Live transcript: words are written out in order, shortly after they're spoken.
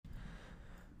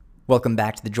Welcome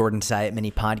back to the Jordan Syatt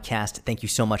Mini Podcast. Thank you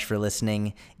so much for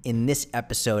listening. In this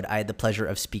episode, I had the pleasure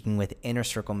of speaking with Inner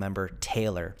Circle member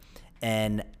Taylor.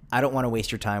 And I don't want to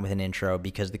waste your time with an intro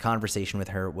because the conversation with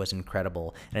her was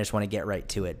incredible. And I just want to get right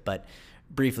to it. But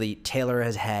briefly, Taylor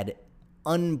has had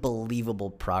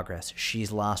unbelievable progress.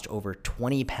 She's lost over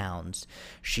 20 pounds.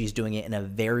 She's doing it in a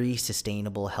very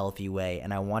sustainable, healthy way.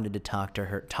 And I wanted to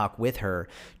talk with her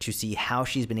to see how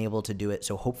she's been able to do it.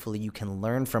 So hopefully you can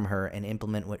learn from her and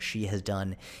implement what she has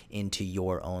done into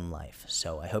your own life.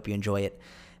 So I hope you enjoy it.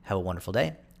 Have a wonderful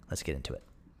day. Let's get into it.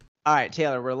 All right,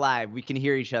 Taylor, we're live. We can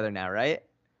hear each other now, right?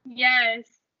 Yes.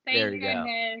 Thank There we go.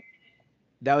 goodness.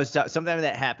 That was sometimes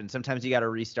that happens. Sometimes you got to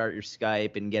restart your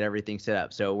Skype and get everything set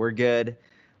up. So we're good. A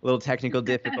little technical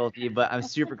difficulty, but I'm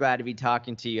super glad to be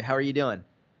talking to you. How are you doing?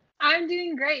 I'm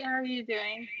doing great. How are you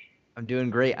doing? I'm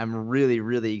doing great. I'm really,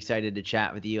 really excited to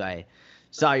chat with you. I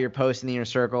saw your post in the Inner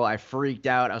Circle. I freaked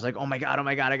out. I was like, oh my God,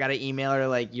 I got to email her.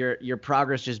 Like your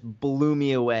progress just blew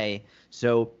me away.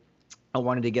 So I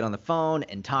wanted to get on the phone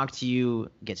and talk to you,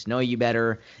 get to know you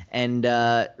better. And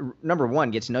number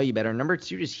one, get to know you better. Number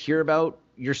two, just hear about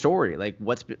your story. Like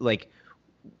what's like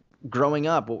growing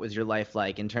up, what was your life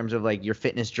like in terms of like your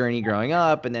fitness journey growing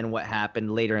up and then what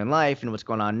happened later in life and what's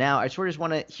going on now. I sort of just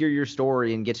want to hear your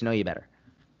story and get to know you better.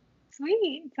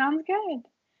 Sweet. Sounds good.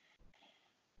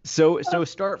 So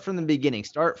start from the beginning.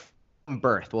 Start from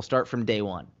birth. We'll start from day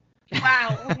one.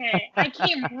 Wow. Okay. I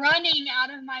came running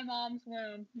out of my mom's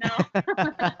womb. No.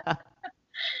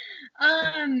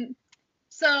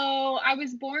 So I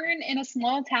was born in a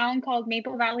small town called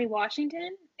Maple Valley,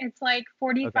 Washington. It's like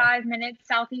 45 minutes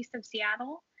southeast of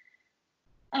Seattle.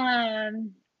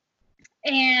 And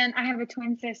I have a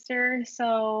twin sister,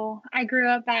 so I grew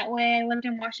up that way. I lived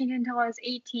in Washington until I was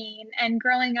 18. And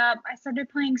growing up, I started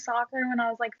playing soccer when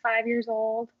I was like 5 years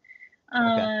old.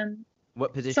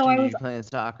 What position did you play in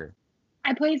soccer?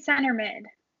 I played center mid.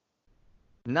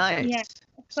 Nice. Yeah.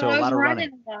 So I a was lot of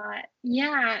running a lot.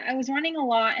 Yeah, I was running a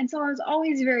lot. And so I was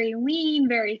always very lean,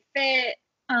 very fit.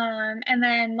 And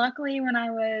then luckily when I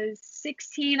was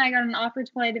 16, I got an offer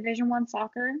to play Division I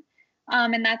soccer.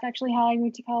 And that's actually how I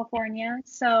moved to California.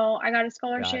 So I got a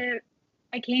scholarship.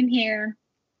 I came here.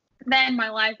 Then my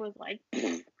life was like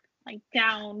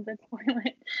down the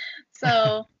toilet.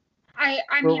 So I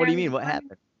well, what do you mean? What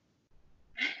happened?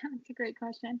 That's a great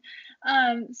question.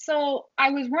 So I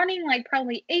was running like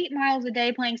probably 8 miles a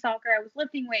day playing soccer. I was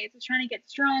lifting weights. I was trying to get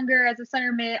stronger as a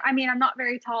center mid. I mean, I'm not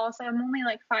very tall, so I'm only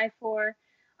like 5'4".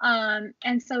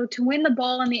 And so to win the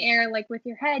ball in the air, like with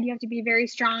your head, you have to be very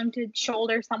strong to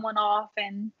shoulder someone off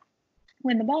and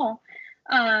win the ball.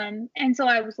 And so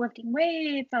I was lifting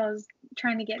weights. I was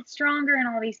trying to get stronger and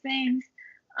all these things.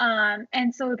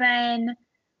 And so then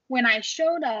when I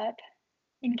showed up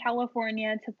in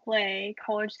California to play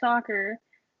college soccer,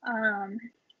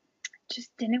 just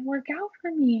didn't work out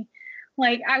for me.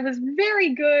 Like I was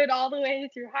very good all the way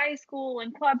through high school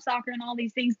and club soccer and all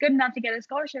these things, good enough to get a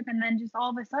scholarship. And then just all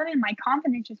of a sudden my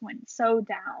confidence just went so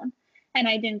down and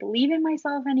I didn't believe in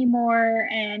myself anymore.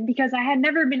 And because I had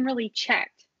never been really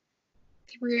checked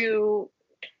through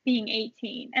being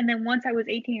 18. And then once I was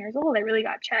 18 years old, I really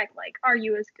got checked. Like, are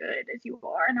you as good as you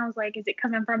are? And I was like, is it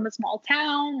because I'm from a small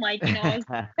town? Like, you know, I was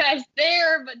best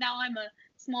there, but now I'm a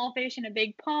small fish in a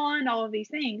big pond, all of these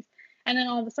things. And then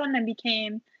all of a sudden I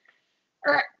became,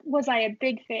 or was I a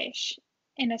big fish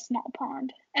in a small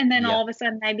pond? And then all of a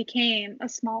sudden I became a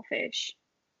small fish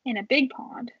in a big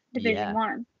pond, Division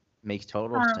I. Makes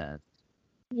total sense.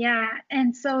 Yeah.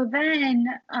 And so then,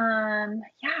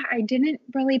 I didn't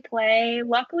really play.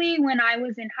 Luckily, when I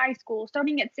was in high school,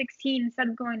 starting at 16, instead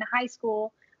of going to high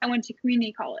school, I went to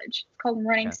community college. It's called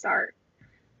Running Start.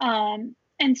 And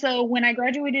so when I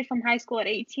graduated from high school at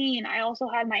 18, I also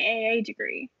had my AA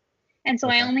degree. And so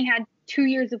I only had 2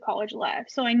 years of college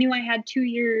left. So I knew I had 2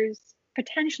 years,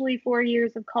 potentially 4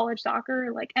 years of college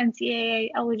soccer, like NCAA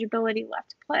eligibility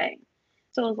left to play.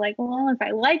 So I was like, well, if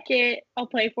I like it, I'll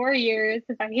play 4 years.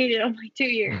 If I hate it, I'll play 2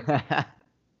 years.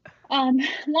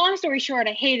 Long story short,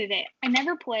 I hated it. I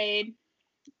never played.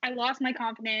 I lost my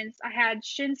confidence. I had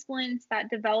shin splints that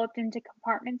developed into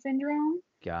compartment syndrome.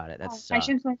 Got it. That's my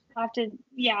shin splints lasted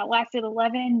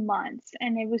 11 months.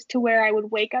 And it was to where I would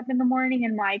wake up in the morning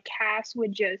and my calves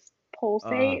would just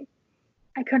pulsate.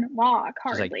 I couldn't walk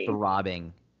hardly. Just like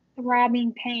throbbing.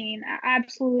 Throbbing pain.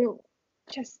 Absolute,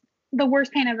 just the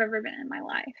worst pain I've ever been in my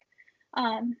life.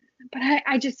 But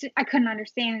I couldn't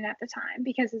understand it at the time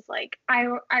because it's like I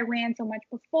ran so much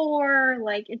before,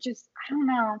 like it just, I don't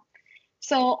know.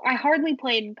 So I hardly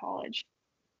played in college.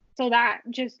 So that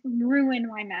just ruined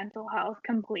my mental health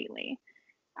completely.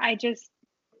 I just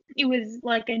it was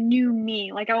like a new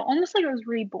me, like almost like I was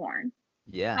reborn.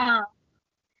 Yeah. Um,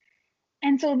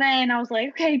 and so then I was like,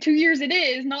 okay, 2 years it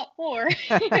is, not 4.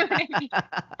 You know what I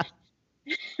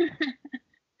mean?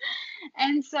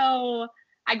 And so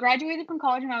I graduated from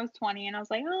college when I was 20, and I was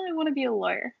like, oh, I want to be a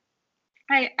lawyer.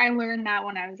 I learned that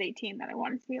when I was 18 that I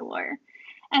wanted to be a lawyer.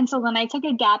 And so then I took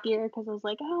a gap year because I was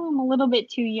like, oh, I'm a little bit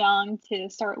too young to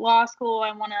start law school.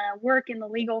 I want to work in the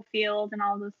legal field and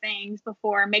all those things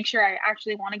before, make sure I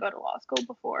actually want to go to law school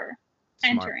before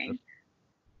Smart. entering.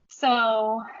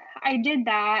 So I did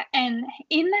that. And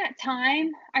in that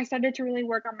time, I started to really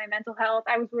work on my mental health.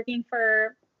 I was working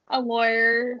for a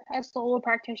lawyer, a solo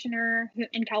practitioner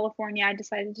in California. I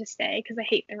decided to stay because I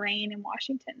hate the rain in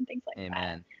Washington and things like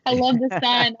Amen. that. I love the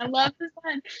sun. I love the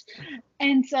sun.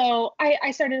 And so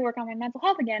I started to work on my mental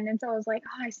health again. And so I was like,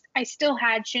 oh, I still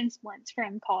had shin splints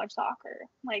from college soccer.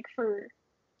 Like for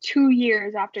 2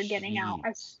 years after getting out,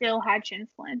 I still had shin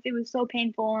splints. It was so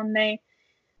painful. And they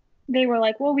were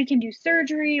like, well, we can do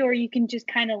surgery, or you can just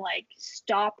kind of like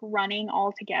stop running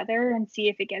altogether and see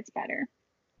if it gets better.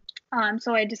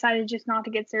 So I decided just not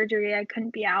to get surgery. I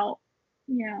couldn't be out,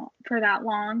 for that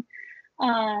long.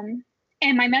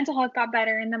 And my mental health got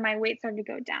better, and then my weight started to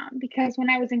go down because when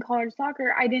I was in college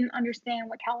soccer, I didn't understand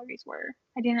what calories were.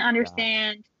 I didn't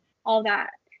understand all that.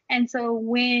 And so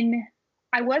when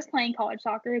I was playing college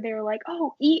soccer, they were like,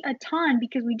 oh, eat a ton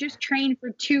because we just trained for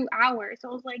 2 hours. So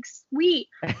I was like, sweet,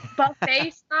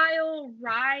 buffet style,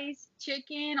 rice,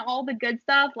 chicken, all the good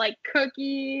stuff, like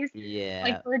cookies,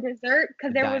 like for dessert.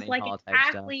 Because there was like an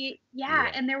athlete. Yeah.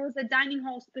 And there was a dining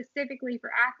hall specifically for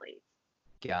athletes.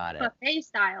 Got it. Buffet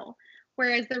style.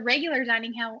 Whereas the regular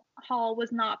dining hall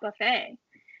was not buffet.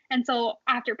 And so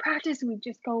after practice, we'd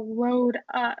just go load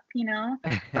up,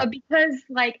 but because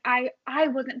like I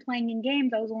wasn't playing in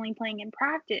games, I was only playing in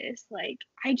practice. Like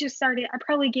I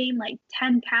probably gained like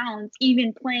 10 pounds,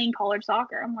 even playing college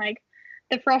soccer. I'm like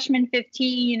the freshman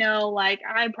 15, like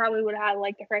I probably would have had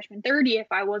like the freshman 30 if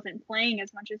I wasn't playing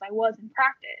as much as I was in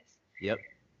practice. Yep.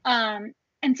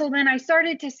 And so then I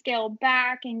started to scale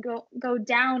back and go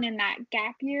down in that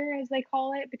gap year, as they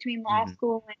call it, between law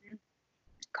school and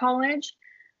college.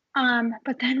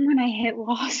 But then when I hit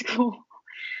law school,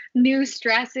 new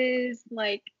stresses,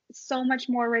 like so much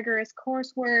more rigorous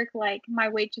coursework, like my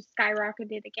weight just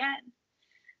skyrocketed again.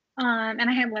 And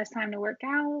I had less time to work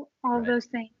out, all of those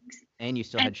things. And you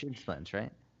still had shin splints,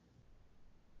 right?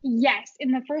 Yes.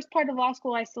 In the first part of law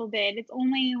school, I still did. It's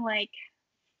only like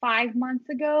 5 months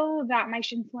ago that my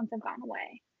shin splints have gone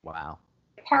away. Wow.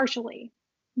 Partially.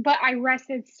 But I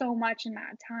rested so much in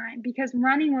that time because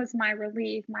running was my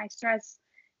relief, my stress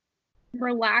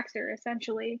relaxer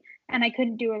essentially, and I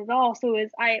couldn't do it at all. So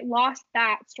I lost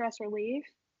that stress relief,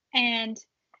 and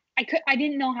I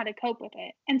didn't know how to cope with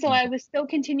it. And so I was still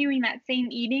continuing that same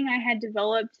eating I had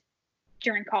developed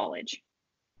during college,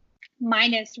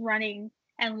 minus running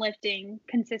and lifting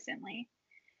consistently.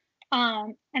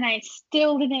 And I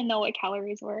still didn't know what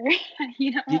calories were.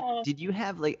 Did you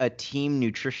have like a team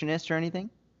nutritionist or anything?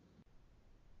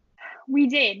 We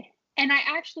did. And I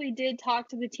actually did talk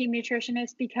to the team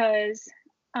nutritionist because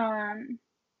I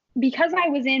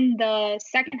was in the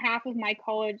second half of my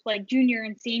college, like junior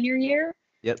and senior year.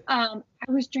 Yep. I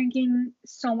was drinking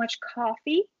so much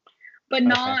coffee, but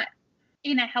not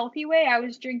in a healthy way. I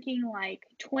was drinking like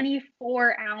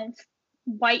 24-ounce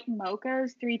white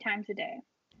mochas 3 times a day.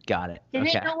 Got it.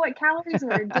 Didn't know what calories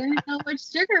were, didn't know what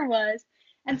sugar was.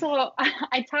 And so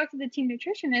I talked to the team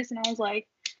nutritionist and I was like,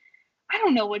 I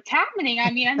don't know what's happening.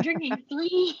 I mean, I'm drinking like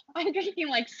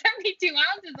 72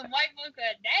 ounces of white mocha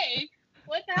a day.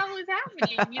 What the hell is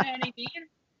happening? You know what I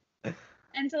mean?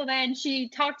 And so then she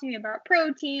talked to me about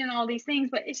protein and all these things,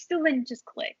 but it still didn't just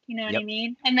click. You know what I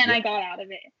mean? And then I got out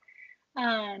of it.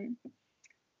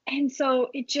 And so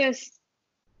it just,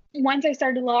 once I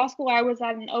started law school, I was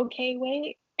at an okay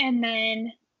weight. And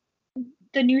then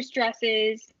the new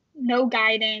stresses, no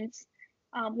guidance,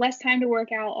 less time to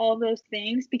work out, all those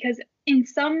things, because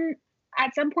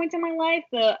at some points in my life,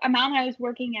 the amount I was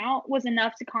working out was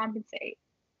enough to compensate.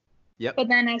 Yep. But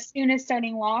then as soon as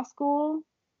starting law school,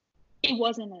 it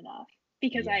wasn't enough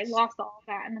because I lost all of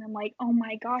that. And then I'm like, oh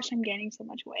my gosh, I'm gaining so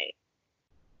much weight.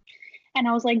 And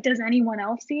I was like, does anyone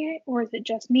else see it? Or is it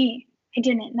just me? I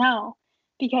didn't know.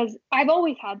 Because I've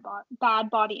always had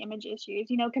bad body image issues,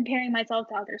 comparing myself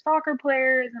to other soccer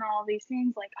players and all of these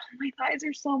things. Like, oh, my thighs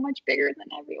are so much bigger than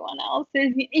everyone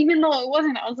else's, even though it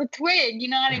wasn't. I was a twig, you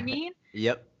know what I mean?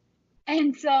 Yep.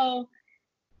 And so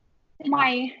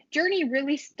my journey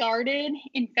really started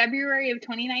in February of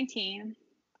 2019,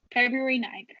 February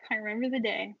 9th. I remember the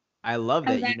day. I love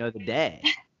that you know the day.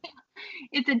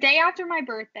 It's a day after my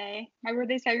birthday. My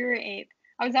birthday's February 8th.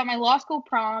 I was at my law school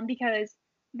prom because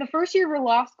the first year of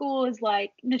law school is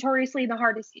like notoriously the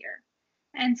hardest year.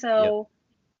 And Yep. so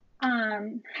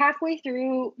halfway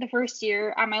through the first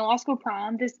year at my law school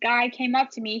prom, this guy came up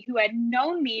to me who had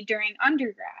known me during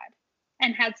undergrad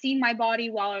and had seen my body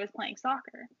while I was playing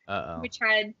soccer, Uh-oh. which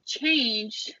had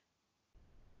changed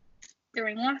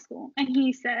during law school. And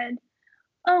he said,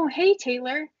 "Oh, hey,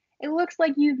 Taylor, it looks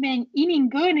like you've been eating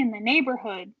good in the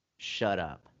neighborhood." Shut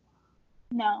up.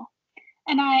 No.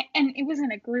 And it was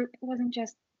in a group. It wasn't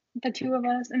just the two of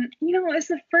us. And it's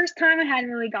the first time I had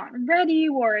really gotten ready,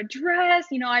 wore a dress.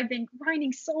 I've been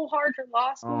grinding so hard for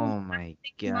law school Oh the last my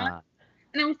 6 months. God.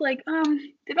 And I was like,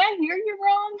 did I hear you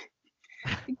wrong?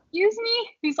 Excuse me?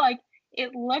 He's like,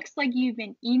 "It looks like you've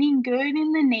been eating good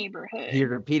in the neighborhood." He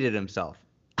repeated himself.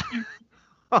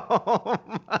 Oh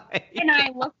my And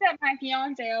I looked at my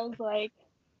fiance. I was like,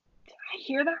 "Did I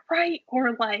hear that right?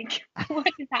 Or like,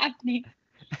 what is happening?"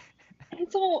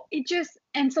 And so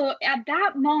at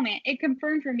that moment, it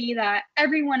confirmed for me that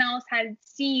everyone else had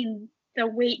seen the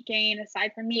weight gain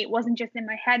aside from me. It wasn't just in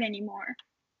my head anymore.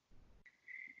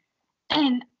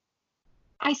 And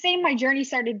I say my journey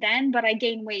started then, but I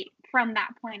gained weight from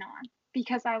that point on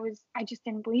because I just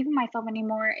didn't believe in myself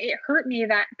anymore. It hurt me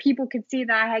that people could see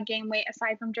that I had gained weight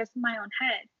aside from just my own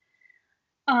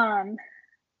head.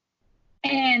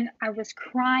 And I was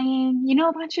crying.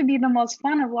 That should be the most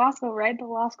fun of law school, right? The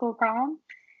law school prom.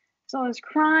 So I was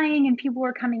crying and people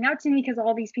were coming up to me because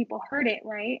all these people heard it,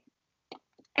 right?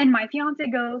 And my fiance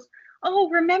goes, "Oh,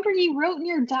 remember you wrote in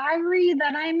your diary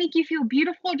that I make you feel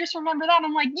beautiful? Just remember that."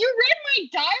 I'm like, "You read my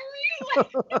diary?"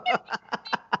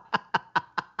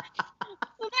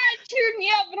 So that cheered me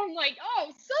up, and I'm like,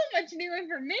 "Oh, so much new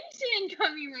information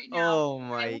coming right now." Oh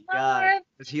my God.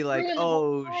 Was he like,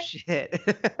 oh shit?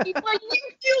 He's like, "You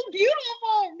feel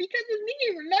beautiful because of me,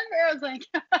 remember?" I was like,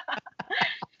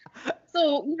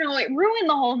 so, it ruined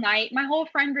the whole night. My whole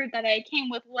friend group that I came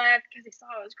with left because they saw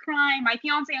I was crying. My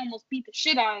fiance almost beat the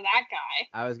shit out of that guy.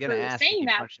 I was gonna for ask saying if you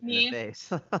that punched to him in me. the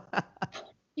face.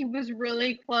 He was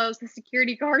really close. The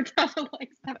security guards had to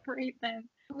separate them.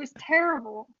 It was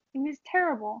terrible. It was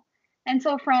terrible. And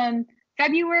so from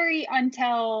February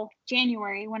until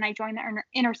January, when I joined the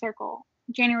inner circle,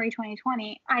 January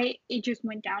 2020, it just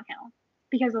went downhill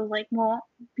because I was like, well,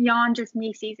 beyond just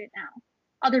me sees it now.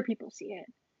 Other people see it.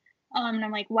 And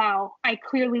I'm like, wow, I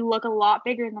clearly look a lot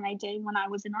bigger than I did when I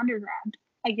was an undergrad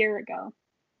a year ago.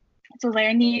 So I was like,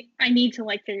 I need to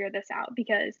figure this out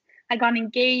because I got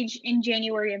engaged in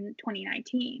January of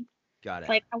 2019. Got it.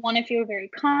 Like I want to feel very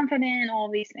confident, all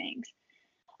these things.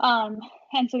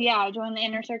 And so yeah, I joined the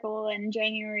inner circle in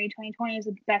January 2020. It was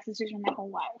the best decision of my whole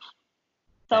life.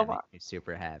 So far. Makes me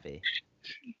super happy.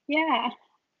 Yeah.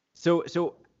 So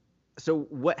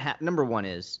what happened? Number one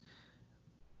is,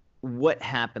 what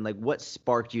happened? Like, what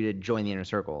sparked you to join the inner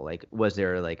circle? Like, was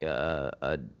there like a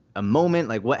moment?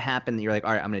 Like, what happened that you're like,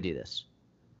 all right, I'm gonna do this?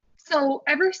 So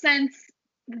ever since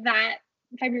that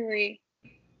February,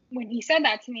 when he said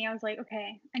that to me, I was like,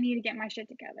 okay, I need to get my shit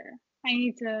together. I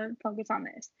need to focus on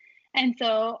this. And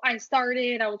so I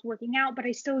was working out, but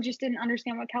I still just didn't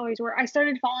understand what calories were. I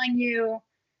started following you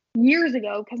years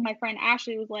ago because my friend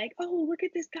Ashley was like, "Oh, look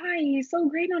at this guy. He's so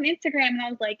great on Instagram." And I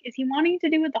was like, is he wanting to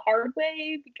do it the hard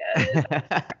way? Because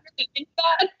I really think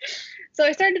that. So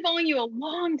I started following you a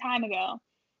long time ago.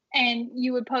 And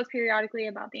you would post periodically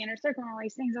about the inner circle and all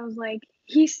these things. I was like,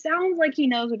 he sounds like he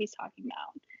knows what he's talking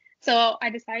about. So I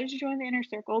decided to join the inner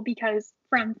circle because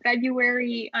from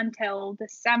February until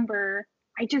December,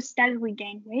 I just steadily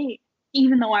gained weight,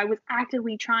 even though I was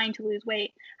actively trying to lose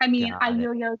weight. I mean, I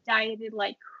yo-yo dieted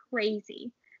like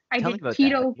crazy. Tell me about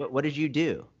keto. What did you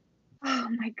do? Oh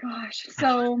my gosh.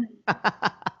 So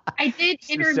I did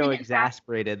intermittent. So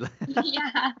exasperated.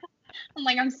 Yeah. I'm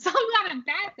like, I'm so glad I'm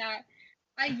at that.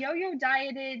 I yo-yo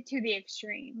dieted to the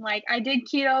extreme. Like I did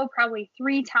keto probably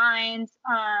 3 times.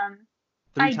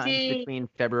 Three times between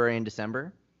February and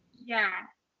December? Yeah,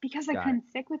 because I couldn't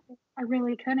stick with it. I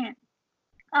really couldn't.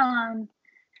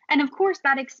 And of course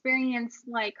that experience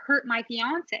hurt my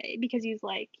fiance because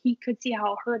he could see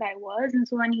how hurt I was, and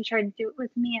so then he tried to do it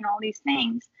with me and all these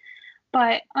things.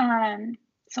 But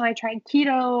so I tried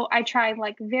keto. I tried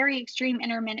very extreme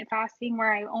intermittent fasting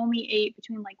where I only ate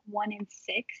between 1 and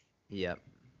 6. Yep.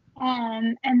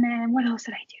 And then what else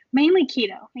did I do? Mainly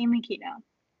keto,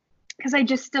 because I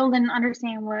just still didn't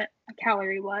understand what a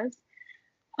calorie was.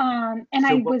 And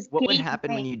so what would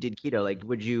happen when you did keto? Like,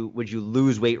 would you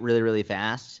lose weight really, really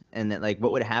fast? And then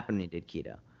what would happen when you did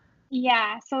keto?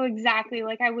 Yeah, so exactly,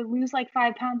 like, I would lose, like,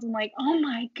 5 pounds, and like, "Oh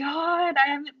my god, I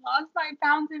haven't lost 5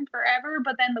 pounds in forever,"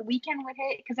 but then the weekend would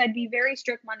hit because 'cause I'd be very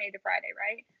strict Monday to Friday,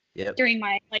 right? Yep. During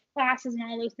my, like, classes and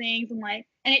all those things, and, like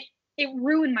and it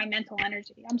ruined my mental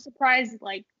energy. I'm surprised,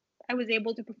 like, I was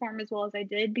able to perform as well as I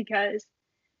did because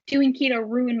doing keto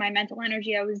ruined my mental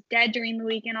energy. I was dead during the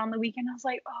week, and on the weekend, I was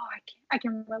like, "Oh, I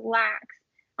can relax.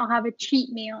 I'll have a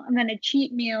cheat meal," and then a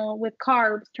cheat meal with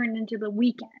carbs turned into the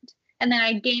weekend, and then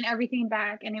I gained everything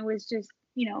back, and it was just,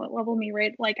 it leveled me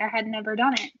right like I had never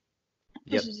done it.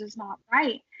 This Yep. is just not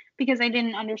right because I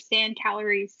didn't understand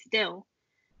calories still.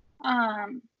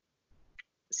 Um,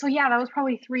 so yeah, that was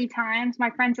probably 3 times. My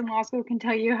friends in law school can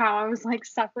tell you how I was, like,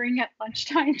 suffering at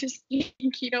lunchtime just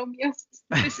eating keto meals.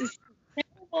 This is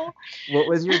terrible. What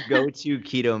was your go-to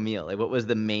keto meal? Like, what was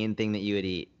the main thing that you would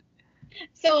eat?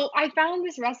 So I found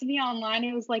this recipe online.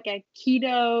 It was like a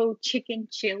keto chicken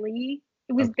chili.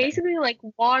 It was Okay. basically like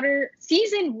water,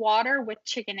 seasoned water with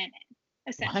chicken in it, What?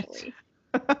 essentially.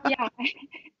 Yeah.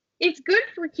 It's good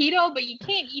for keto, but you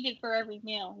can't eat it for every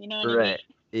meal. You know what I mean? Right.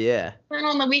 Yeah. Then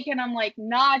on the weekend, I'm like,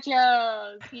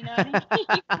 nachos. You know what I mean?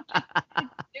 To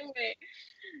do it.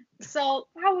 So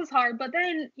that was hard. But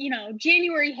then,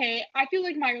 January hit. I feel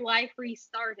like my life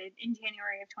restarted in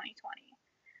January of 2020,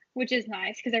 which is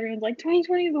nice because everyone's like,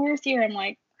 2020 is the worst year. I'm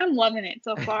like, I'm loving it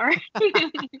so far.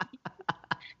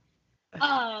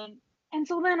 um, and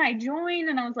so then I joined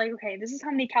and I was like, okay, this is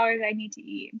how many calories I need to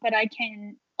eat, but I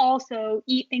can also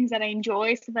eat things that I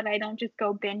enjoy so that I don't just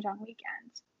go binge on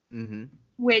weekends, Mm-hmm.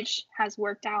 which has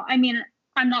worked out. I mean,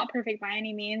 I'm not perfect by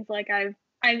any means. Like I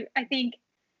think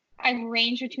I've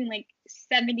ranged between like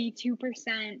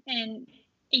 72% and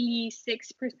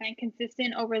 86%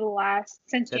 consistent over the last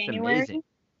since That's January. amazing.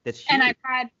 That's And huge.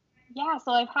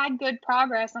 so I've had good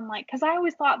progress. I'm like, because I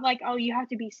always thought like, oh, you have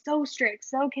to be so strict,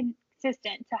 so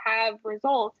consistent to have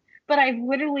results. But I've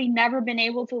literally never been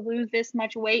able to lose this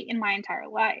much weight in my entire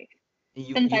life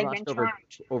You since you I've lost been trying.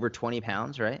 over 20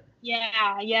 pounds, right?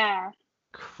 Yeah, yeah.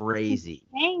 Crazy.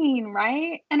 Insane,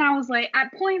 right? And I was like,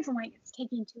 at points, I'm like, it's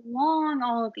taking too long,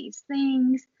 all of these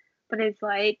things. But it's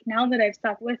like, now that I've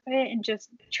stuck with it and just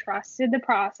trusted the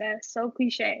process, so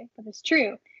cliche, but it's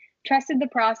true. Trusted the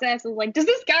process. I was like, does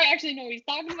this guy actually know what he's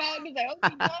talking about? Because I hope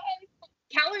he does.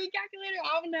 Calorie calculator?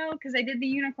 I don't know. Because I did the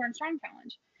Unicorn Strong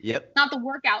Challenge. Yep. Not the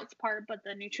workouts part, but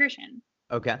the nutrition.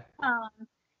 Okay. Um,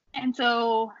 and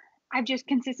so I've just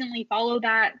consistently followed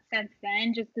that since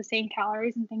then, just the same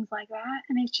calories and things like that.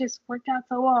 And it's just worked out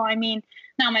so well. I mean,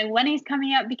 now my wedding's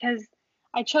coming up because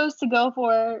I chose to go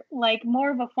for like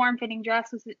more of a form fitting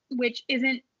dress, which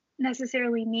isn't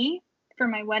necessarily me for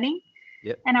my wedding.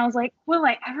 Yep. And I was like, will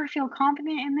I ever feel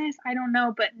confident in this? I don't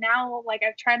know. But now, like,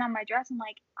 I've tried on my dress and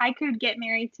like, I could get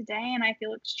married today and I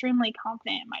feel extremely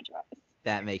confident in my dress.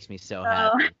 That makes me so So,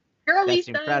 happy. girly That's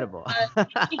stuff. incredible.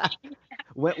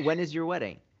 But When is your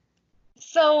wedding?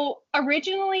 So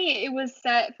originally it was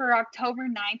set for October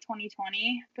 9th,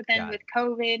 2020, but then Got with it.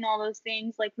 COVID and all those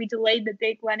things, like we delayed the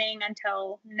big wedding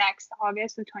until next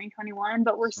August of 2021,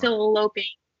 but we're still Smart. eloping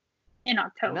in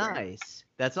October. Nice.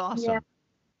 That's Yeah, awesome.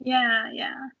 yeah,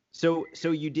 yeah. So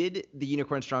you did the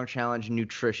Unicorn Strong Challenge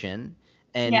nutrition,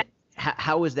 Yeah. and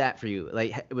how was that for you?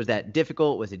 Like, was that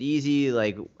difficult? Was it easy?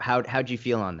 Like, how'd you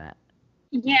feel on that?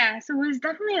 Yeah, so it was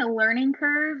definitely a learning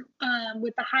curve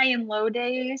with the high and low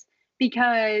days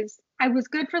because I was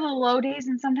good for the low days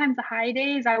and sometimes the high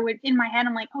days I would in my head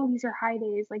I'm like, oh, these are high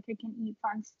days, like I can eat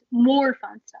more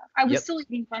fun stuff. I was Yep. still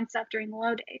eating fun stuff during the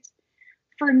low days.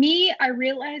 For me, I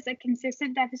realized that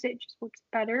consistent deficit just works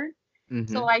better.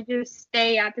 Mm-hmm. So I just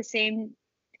stay at the same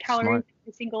calories Smart.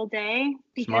 every single day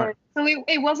because Smart. so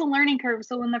it was a learning curve.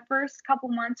 So in the first couple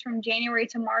months from January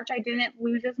to March, I didn't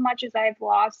lose as much as I've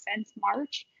lost since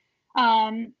March.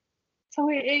 Um, so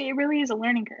it really is a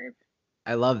learning curve.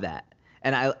 I love that.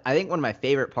 And I think one of my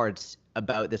favorite parts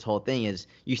about this whole thing is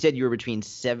you said you were between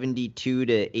 72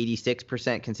 to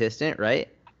 86% consistent, right?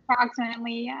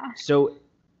 Approximately, yeah. So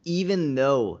even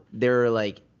though they're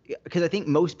like, because I think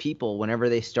most people, whenever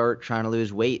they start trying to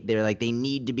lose weight, they're like, they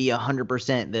need to be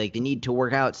 100%. They need to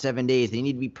work out 7 days. They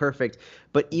need to be perfect.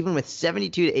 But even with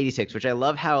 72 to 86, which I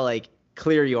love how like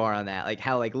clear you are on that, like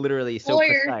how like literally so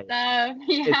Lawyer precise. stuff,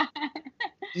 It's yeah.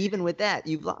 even with that,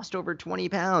 you've lost over 20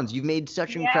 pounds. You've made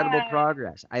such incredible Yeah,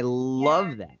 progress. I yeah.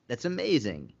 love that. That's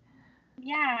amazing.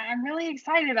 Yeah, I'm really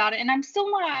excited about it, and I'm still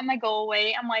not at my goal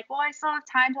weight. I'm like, well, I still have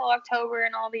time till October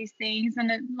and all these things,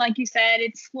 and like you said,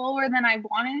 it's slower than I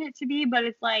wanted it to be, but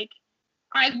it's like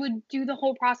I would do the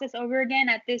whole process over again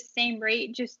at this same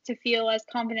rate just to feel as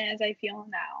confident as I feel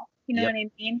now. You know what Yep,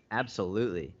 I mean?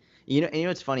 absolutely. And you know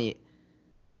what's funny?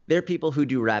 There are people who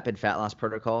do rapid fat loss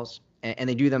protocols, and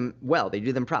they do them well, they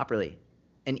do them properly.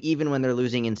 And even when they're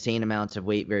losing insane amounts of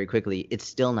weight very quickly, it's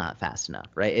still not fast enough,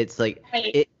 right? It's like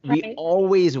Right. we Right.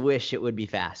 always wish it would be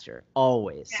faster,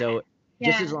 always. Yeah. So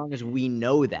just as Yeah. long as we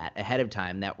know that ahead of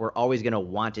time, that we're always going to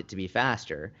want it to be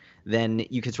faster, then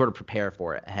you can sort of prepare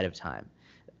for it ahead of time.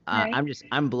 Right.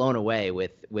 I'm blown away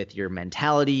with your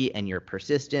mentality and your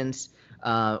persistence.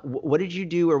 What did you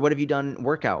do, or what have you done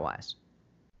workout wise?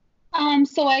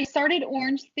 So I started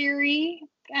Orange Theory,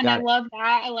 and I Got it. love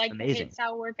that. I like the Amazing. HIIT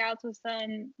style workouts with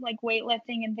some like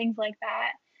weightlifting and things like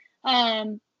that.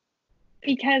 Um,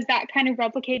 because that kind of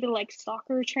replicated like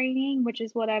soccer training, which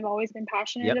is what I've always been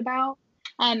passionate Yep. about.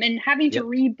 And having to Yep.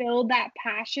 rebuild that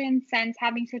passion since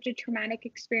having such a traumatic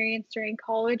experience during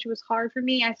college was hard for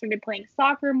me. I started playing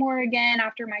soccer more again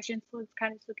after my shin splints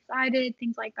kind of subsided,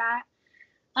 things like that.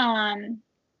 Um,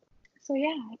 so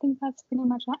yeah, I think that's pretty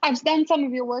much that. I've done some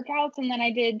of your workouts, and then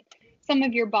I did some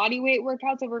of your body weight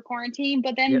workouts over quarantine,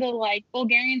 but then Yep. the like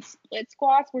Bulgarian split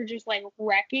squats were just like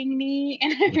wrecking me,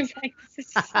 and I was like, this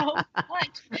is so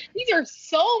much. These are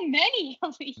so many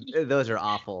of these. Those are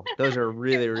awful. Those are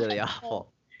really, They're really awful.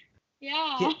 awful.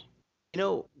 Yeah. You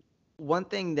know, one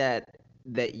thing that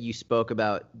you spoke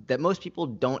about that most people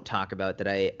don't talk about, that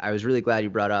I was really glad you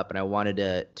brought up, and I wanted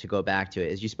to go back to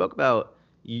it, is you spoke about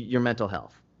your mental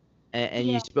health. And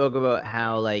you Yeah. spoke about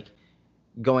how, like,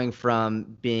 going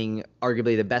from being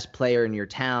arguably the best player in your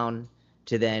town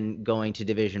to then going to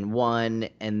Division 1,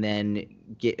 and then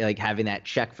having that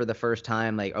check for the first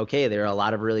time, like, okay, there are a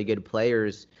lot of really good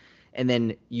players. And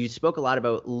then you spoke a lot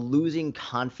about losing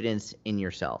confidence in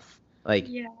yourself. Like,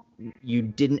 Yeah. you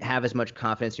didn't have as much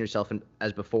confidence in yourself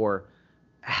as before.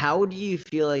 How do you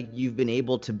feel like you've been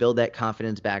able to build that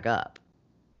confidence back up?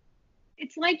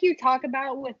 It's like you talk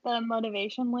about with the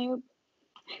motivation loop.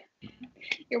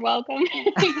 You're welcome.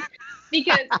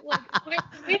 Because like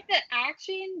with the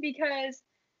action, because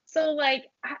so like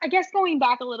I guess going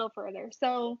back a little further.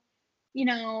 So, you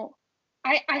know,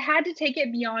 I had to take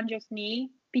it beyond just me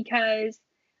because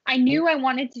I knew I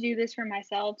wanted to do this for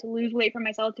myself, to lose weight for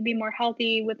myself, to be more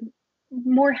healthy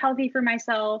for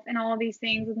myself and all of these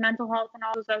things with mental health and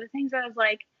all those other things. I was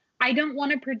like, I don't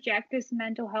want to project this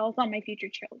mental health on my future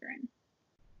children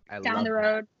I down love the that.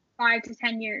 road 5 to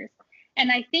 10 years. And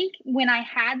I think when I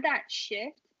had that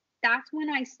shift, that's when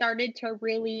I started to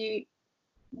really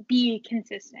be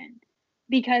consistent,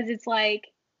 because it's like,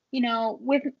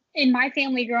 with in my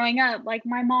family growing up, like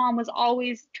my mom was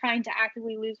always trying to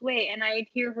actively lose weight, and I'd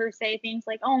hear her say things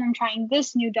like, oh, I'm trying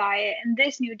this new diet and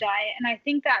this new diet, and I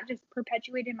think that just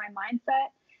perpetuated my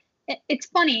mindset. It's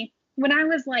funny, when I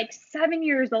was like 7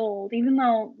 years old, even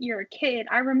though you're a kid,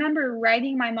 I remember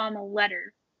writing my mom a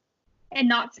letter and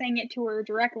not saying it to her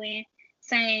directly,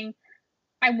 saying,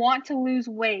 I want to lose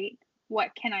weight.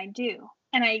 What can I do?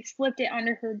 And I slipped it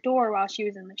under her door while she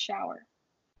was in the shower.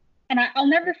 And I'll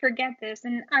never forget this.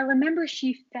 And I remember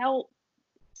she felt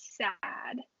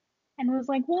sad and was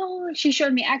like, well, she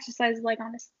showed me exercises like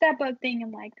on a step up thing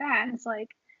and like that. And it's like,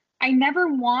 I never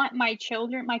want my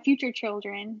children, my future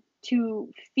children,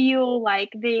 to feel like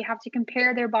they have to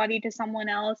compare their body to someone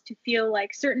else, to feel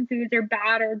like certain foods are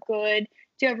bad or good,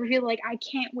 to ever feel like I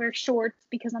can't wear shorts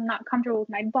because I'm not comfortable with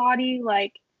my body.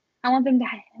 Like, I want them to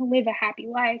live a happy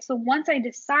life. So once I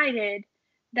decided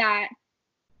that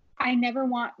I never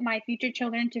want my future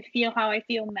children to feel how I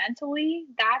feel mentally,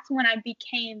 that's when I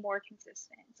became more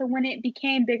consistent. So when it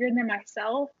became bigger than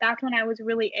myself, that's when I was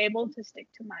really able to stick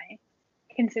to my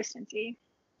consistency.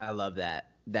 I love that.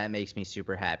 That makes me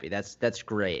super happy. That's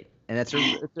great, and it's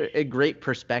a great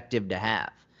perspective to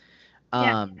have.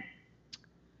 Yeah. Um,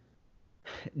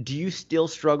 do you still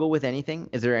struggle with anything?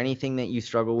 Is there anything that you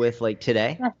struggle with, like,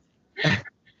 today?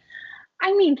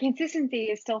 I mean, consistency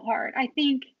is still hard. I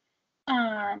think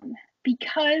um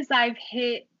because I've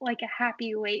hit like a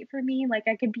happy weight for me, like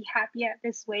I could be happy at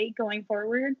this weight going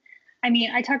forward. I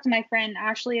mean, I talk to my friend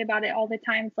Ashley about it all the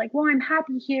time. It's like, well, I'm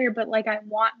happy here, but like I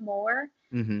want more.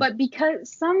 Mm-hmm. But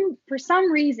because for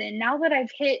some reason, now that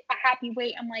I've hit a happy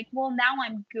weight, I'm like, well, now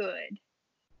I'm good.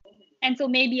 And so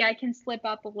maybe I can slip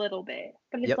up a little bit.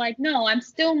 But it's Yep. like, no, I'm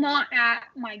still not at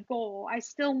my goal. I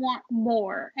still want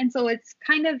more. And so it's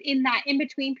kind of in that in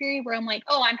between period where I'm like,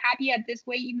 oh, I'm happy at this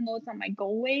weight, even though it's not my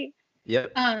goal weight.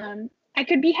 Yep. I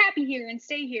could be happy here and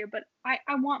stay here, but I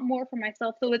want more for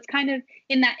myself. So it's kind of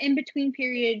in that in between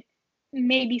period,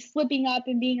 maybe slipping up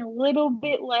and being a little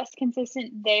bit less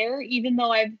consistent there, even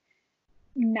though I've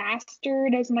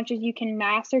mastered as much as you can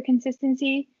master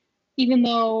consistency, even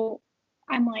though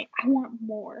I'm like, I want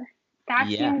more. That's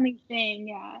the Yeah. only thing.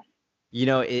 Yeah.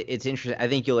 It's interesting. I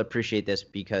think you'll appreciate this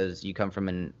because you come from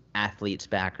an athlete's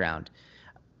background.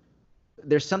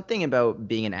 there's something about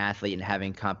being an athlete and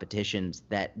having competitions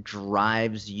that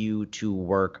drives you to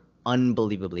work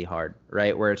unbelievably hard,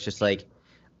 right? Where it's just like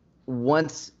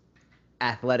once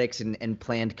athletics and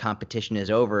planned competition is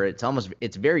over,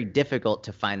 it's very difficult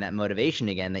to find that motivation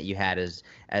again that you had as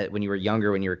when you were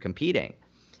younger, when you were competing.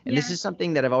 And this Yeah. is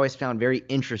something that I've always found very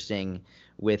interesting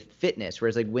with fitness,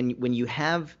 whereas like when you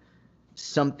have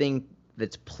something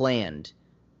that's planned,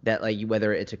 that like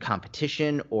whether it's a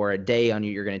competition or a day on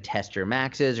you're going to test your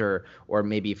maxes, or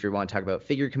maybe if you want to talk about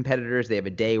figure competitors, they have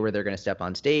a day where they're going to step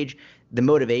on stage, the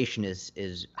motivation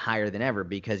is higher than ever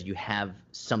because you have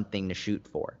something to shoot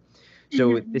for.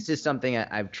 So Hmm. this is something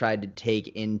I've tried to take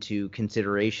into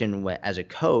consideration as a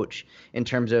coach, in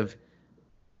terms of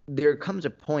there comes a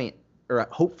point, or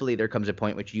hopefully there comes a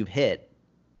point which you've hit,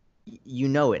 you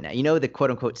know it now. You know the quote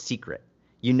unquote secret.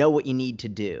 You know what you need to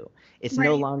do. It's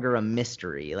no Right. longer a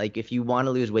mystery. Like if you want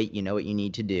to lose weight, you know what you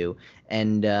need to do.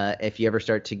 And if you ever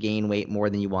start to gain weight more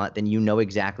than you want, then you know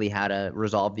exactly how to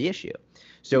resolve the issue.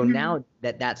 So Hmm. now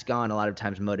that that's gone, a lot of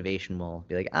times motivation will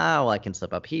be like, oh, well, I can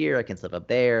slip up here, I can slip up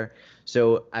there.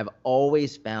 So I've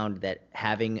always found that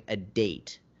having a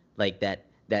date, like that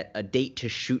a date to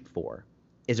shoot for,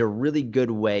 is a really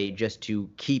good way just to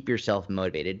keep yourself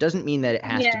motivated. It doesn't mean that it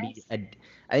has to be Yes. a.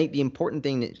 I think the important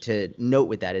thing to note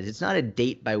with that is it's not a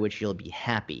date by which you'll be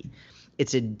happy.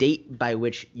 It's a date by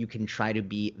which you can try to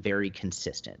be very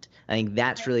consistent. I think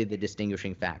that's Right. really the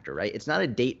distinguishing factor, right? It's not a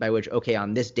date by which, okay,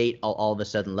 on this date, I'll all of a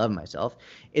sudden love myself.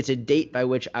 It's a date by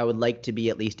which I would like to be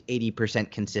at least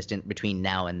 80% consistent between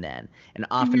now and then. And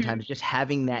Hmm. oftentimes, just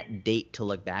having that date to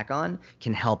look back on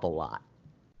can help a lot.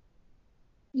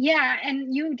 Yeah,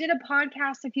 and you did a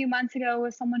podcast a few months ago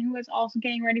with someone who was also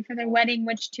getting ready for their wedding,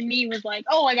 which to me was like,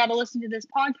 oh, I got to listen to this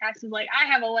podcast. Is like, I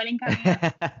have a wedding coming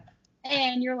up.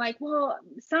 And you're like, well,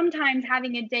 sometimes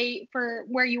having a date for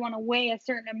where you want to weigh a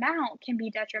certain amount can be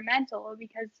detrimental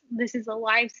because this is a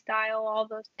lifestyle, all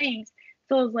those things.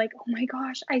 So I was like, oh my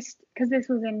gosh, because this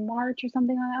was in March or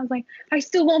something like that. I was like, I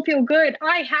still won't feel good.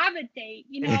 I have a date.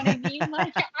 You know what I mean?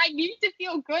 Like, I need to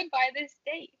feel good by this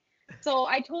date. So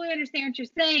I totally understand what you're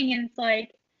saying. And it's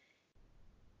like,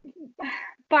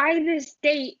 by this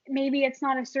date, maybe it's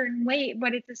not a certain weight,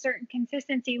 but it's a certain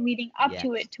consistency leading up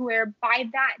to Yes. it, to where by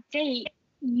that date,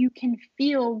 you can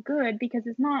feel good because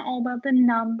it's not all about the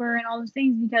number and all those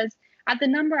things. Because at the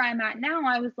number I'm at now,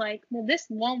 I was like, well, this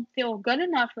won't feel good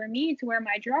enough for me to wear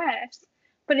my dress.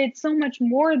 But it's so much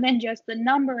more than just the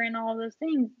number and all those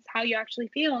things. It's how you actually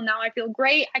feel. Now I feel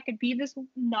great. I could be this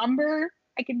number.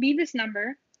 I could be this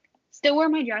number, still wear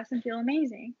my dress and feel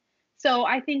amazing. So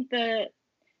I think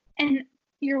and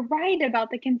you're right about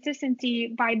the consistency.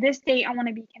 By this date, I want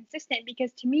to be consistent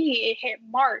because to me, it hit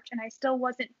March and I still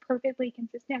wasn't perfectly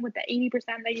consistent with the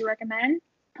 80% that you recommend.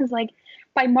 Because, like,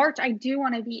 by March, I do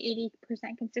want to be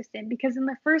 80% consistent because in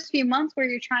the first few months where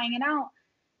you're trying it out,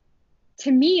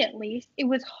 to me at least, it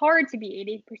was hard to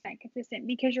be 80% consistent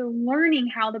because you're learning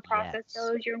how the process Yes.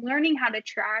 goes. You're learning how to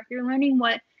track. You're learning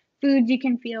what foods you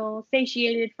can feel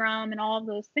satiated from and all of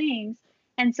those things.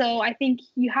 And so I think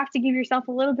you have to give yourself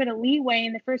a little bit of leeway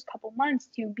in the first couple months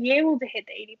to be able to hit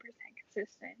the 80%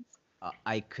 consistent.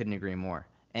 I couldn't agree more.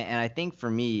 And I think for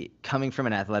me, coming from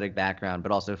an athletic background,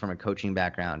 but also from a coaching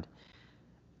background,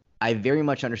 I very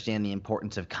much understand the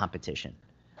importance of competition,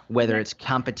 whether Yep. it's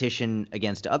competition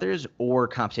against others or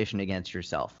competition against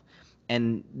yourself.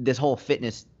 And this whole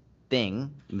fitness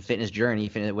thing, fitness journey,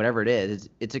 fitness, whatever it is,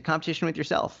 it's a competition with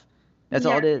yourself. That's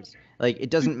all Yeah. it is. Like it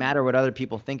doesn't Mhm. matter what other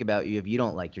people think about you if you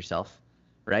don't like yourself,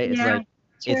 right? It's Yeah. like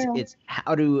True. it's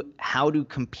how to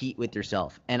compete with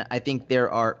yourself. And I think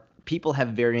there are people have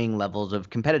varying levels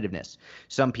of competitiveness.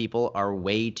 Some people are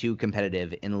way too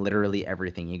competitive in literally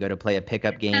everything. You go to play a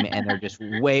pickup game and they're just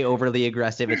way overly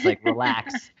aggressive. It's like,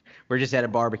 relax. We're just at a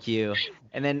barbecue.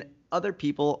 And then other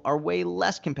people are way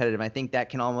less competitive. I think that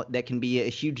can be a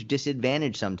huge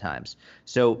disadvantage sometimes.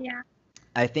 So Yeah.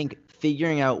 I think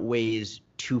figuring out ways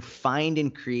to find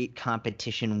and create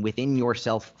competition within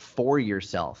yourself for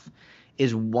yourself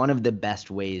is one of the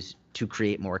best ways to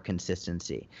create more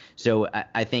consistency. So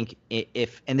I think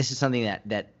if, and this is something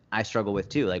that I struggle with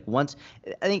too. Like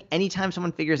I think anytime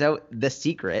someone figures out the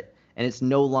secret and it's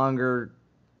no longer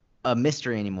a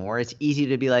mystery anymore, it's easy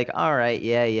to be like, all right,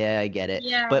 yeah, I get it.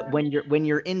 But Yeah. when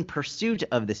you're in pursuit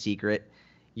of the secret,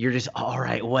 you're just, all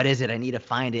right, what is it? I need to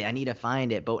find it. I need to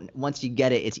find it. But once you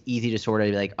get it, it's easy to sort of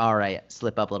be like, all right,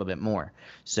 slip up a little bit more.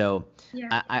 So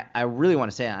Yeah. I really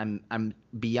want to say I'm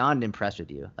beyond impressed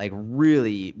with you, like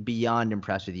really beyond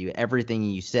impressed with you. Everything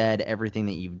you said, everything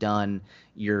that you've done,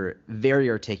 you're very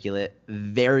articulate,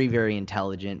 very, very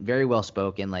intelligent, very well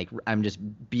spoken. Like I'm just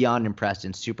beyond impressed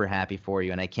and super happy for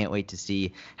you. And I can't wait to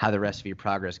see how the rest of your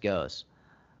progress goes.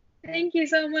 Thank you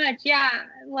so much. Yeah,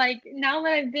 like now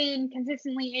that I've been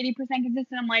consistently 80%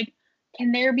 consistent, I'm like,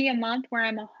 can there be a month where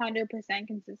I'm 100%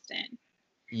 consistent?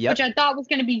 Which Yep. I thought was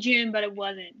going to be June, but it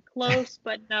wasn't. Close,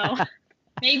 but no.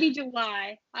 Maybe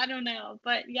July. I don't know.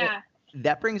 But Well, yeah,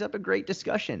 that brings up a great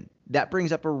discussion. That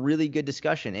brings up a really good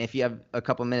discussion. If you have a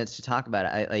couple minutes to talk about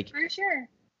it, for sure.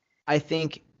 I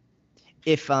think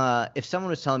if someone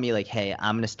was telling me like, hey,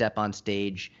 I'm gonna step on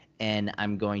stage and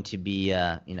I'm going to be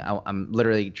I'm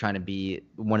literally trying to be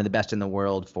one of the best in the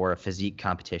world for a physique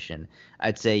competition,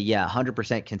 I'd say yeah,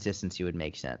 100% consistency would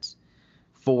make sense.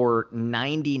 For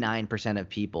 99% of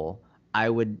people, I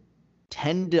would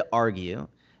tend to argue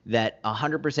that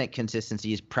 100%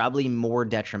 consistency is probably more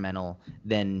detrimental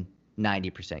than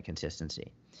 90%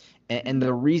 consistency. And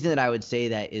the reason that I would say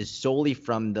that is solely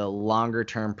from the longer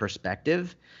term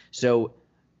perspective. So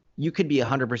you could be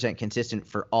 100% consistent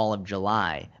for all of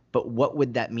July, but what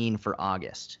would that mean for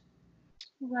August?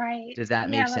 Right. Does that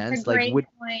make Yeah, that's a sense? Like, great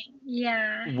point.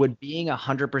 Yeah. would being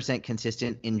 100%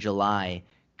 consistent in July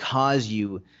cause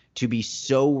you to be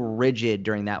so rigid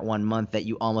during that 1 month that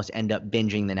you almost end up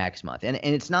binging the next month? And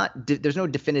it's not, there's no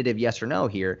definitive yes or no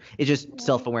here. It's just Right.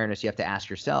 self-awareness you have to ask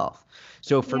yourself.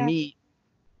 So for Yeah. me,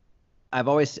 I've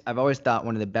always thought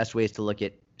one of the best ways to look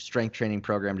at strength training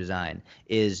program design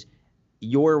is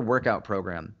your workout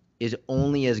program is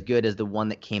only as good as the one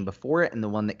that came before it and the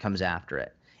one that comes after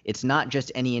it. It's not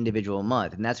just any individual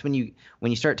month. And that's when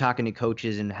you start talking to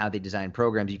coaches and how they design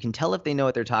programs, you can tell if they know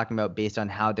what they're talking about based on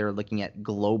how they're looking at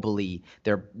globally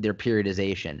their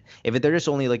periodization. If they're just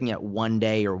only looking at 1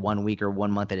 day or 1 week or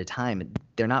 1 month at a time,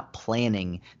 they're not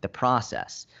planning the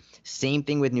process. Same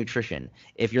thing with nutrition.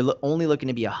 If you're only looking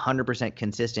to be 100%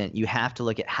 consistent, you have to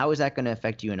look at how is that going to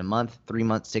affect you in a month, 3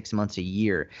 months, 6 months, a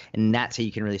year. And that's how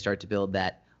you can really start to build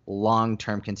that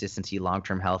long-term consistency,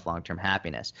 long-term health, long-term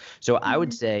happiness. So I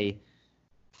would say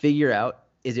figure out,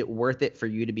 is it worth it for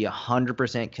you to be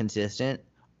 100% consistent,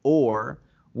 or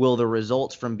will the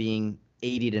results from being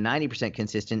 80 to 90%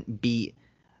 consistent be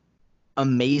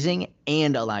amazing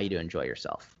and allow you to enjoy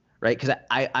yourself? Right? Because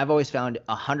I've always found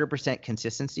 100%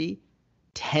 consistency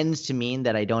tends to mean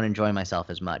that I don't enjoy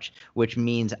myself as much, which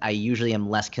means I usually am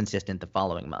less consistent the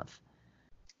following month.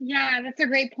 Yeah, that's a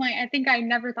great point. I think I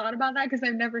never thought about that because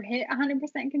I've never hit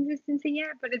 100% consistency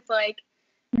yet, but it's like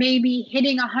maybe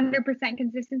hitting 100%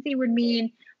 consistency would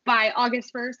mean by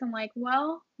August 1st, I'm like,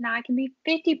 well, now I can be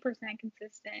 50%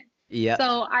 consistent. Yeah.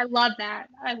 So I love that.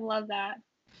 I love that.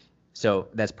 So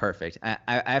that's perfect. I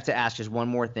have to ask just one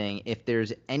more thing. If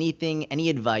there's anything, any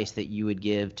advice that you would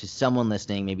give to someone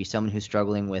listening, maybe someone who's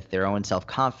struggling with their own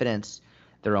self-confidence,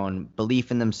 their own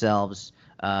belief in themselves,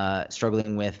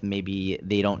 struggling with maybe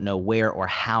they don't know where or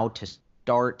how to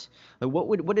start, like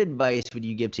what advice would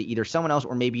you give to either someone else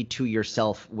or maybe to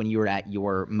yourself when you were at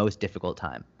your most difficult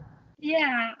time?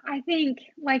 Yeah, I think,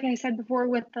 like I said before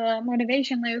with the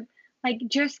motivation loop, like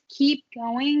just keep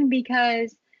going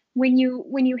because when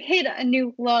you hit a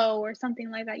new low or something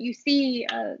like that, you see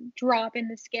a drop in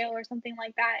the scale or something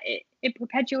like that, it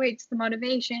perpetuates the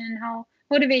motivation and how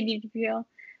motivated you feel.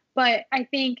 But I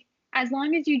think as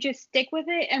long as you just stick with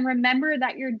it and remember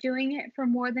that you're doing it for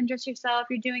more than just yourself,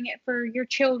 you're doing it for your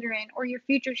children or your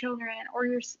future children or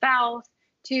your spouse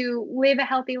to live a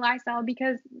healthy lifestyle,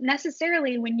 because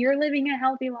necessarily when you're living a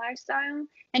healthy lifestyle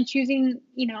and choosing,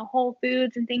 whole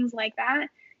foods and things like that,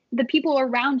 the people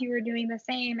around you are doing the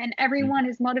same and everyone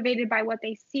is motivated by what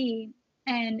they see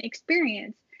and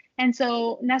experience. And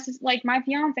so like my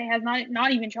fiance has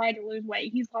not even tried to lose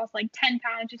weight. He's lost like 10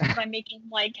 pounds just by making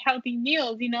like healthy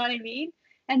meals, you know what I mean?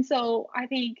 And so I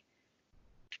think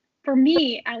for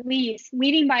me, at least,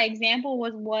 leading by example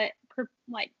was what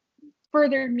like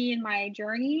furthered me in my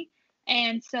journey.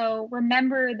 And so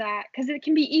remember that, because it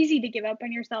can be easy to give up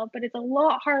on yourself, but it's a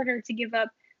lot harder to give up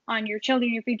on your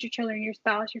children, your future children, your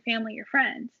spouse, your family, your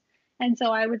friends. And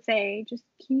so I would say just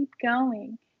keep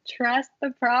going. Trust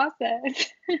the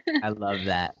process. I love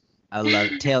that. I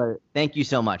love it. Taylor, thank you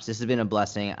so much. This has been a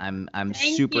blessing. I'm Thank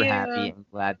super happy you. and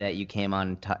glad that you came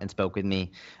on and spoke with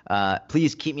me.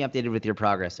 Please keep me updated with your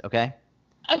progress, okay?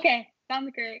 Okay,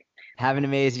 sounds great. Have an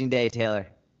amazing day, Taylor.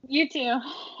 You too.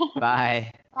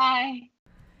 Bye. Bye.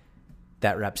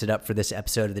 That wraps it up for this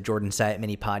episode of the Jordan Syatt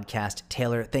Mini Podcast.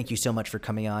 Taylor, thank you so much for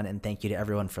coming on, and thank you to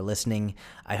everyone for listening.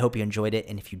 I hope you enjoyed it,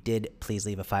 and if you did, please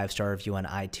leave a 5-star review on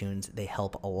iTunes. They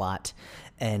help a lot.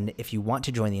 And if you want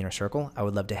to join the Inner Circle, I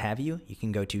would love to have you. You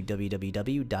can go to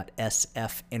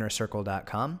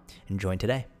www.sfinnercircle.com and join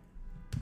today.